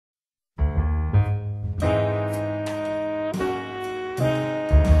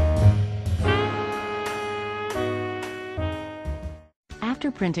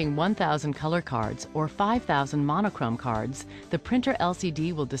printing 1,000 color cards or 5,000 monochrome cards, the printer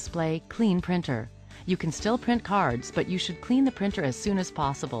LCD will display Clean Printer. You can still print cards, but you should clean the printer as soon as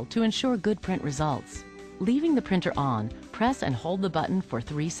possible to ensure good print results. Leaving the printer on, press and hold the button for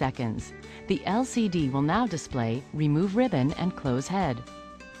 3 seconds. The LCD will now display Remove Ribbon and Close Head.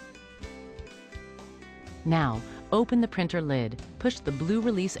 Now, open the printer lid, push the blue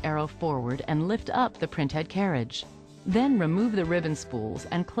release arrow forward and lift up the printhead carriage. Then remove the ribbon spools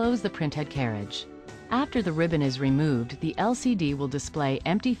and close the printhead carriage. After the ribbon is removed, the LCD will display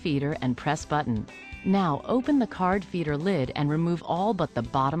Empty Feeder and Press Button. Now open the card feeder lid and remove all but the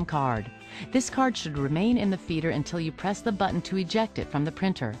bottom card. This card should remain in the feeder until you press the button to eject it from the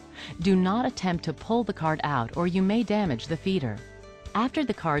printer. Do not attempt to pull the card out or you may damage the feeder. After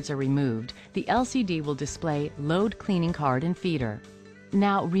the cards are removed, the LCD will display Load Cleaning Card in Feeder.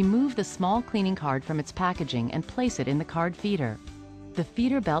 Now remove the small cleaning card from its packaging and place it in the card feeder. The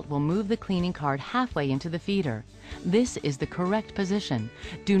feeder belt will move the cleaning card halfway into the feeder. This is the correct position.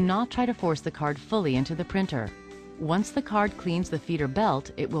 Do not try to force the card fully into the printer. Once the card cleans the feeder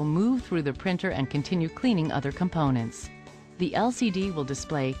belt, it will move through the printer and continue cleaning other components. The LCD will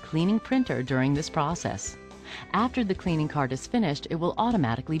display Cleaning Printer during this process. After the cleaning card is finished, it will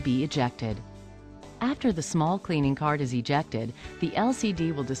automatically be ejected. After the small cleaning card is ejected, the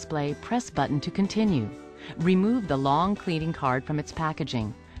LCD will display Press Button to continue. Remove the long cleaning card from its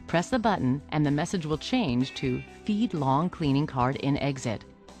packaging. Press the button and the message will change to Feed Long Cleaning Card in Exit.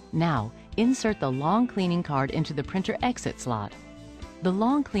 Now, insert the long cleaning card into the printer exit slot. The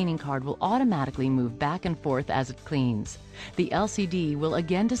long cleaning card will automatically move back and forth as it cleans. The LCD will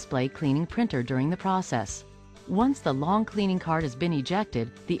again display Cleaning Printer during the process. Once the long cleaning card has been ejected,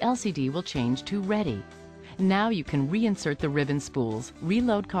 the LCD will change to Ready. Now you can reinsert the ribbon spools,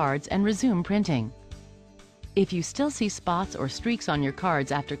 reload cards, and resume printing. If you still see spots or streaks on your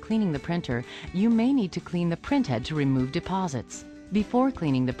cards after cleaning the printer, you may need to clean the printhead to remove deposits. Before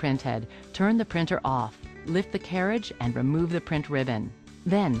cleaning the printhead, turn the printer off, lift the carriage, and remove the print ribbon.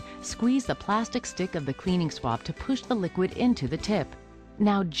 Then, squeeze the plastic stick of the cleaning swab to push the liquid into the tip.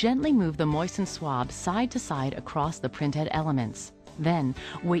 Now gently move the moistened swab side to side across the printhead elements. Then,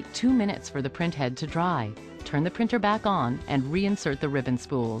 wait 2 minutes for the printhead to dry. Turn the printer back on and reinsert the ribbon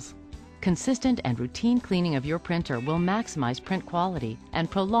spools. Consistent and routine cleaning of your printer will maximize print quality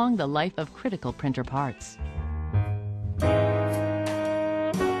and prolong the life of critical printer parts.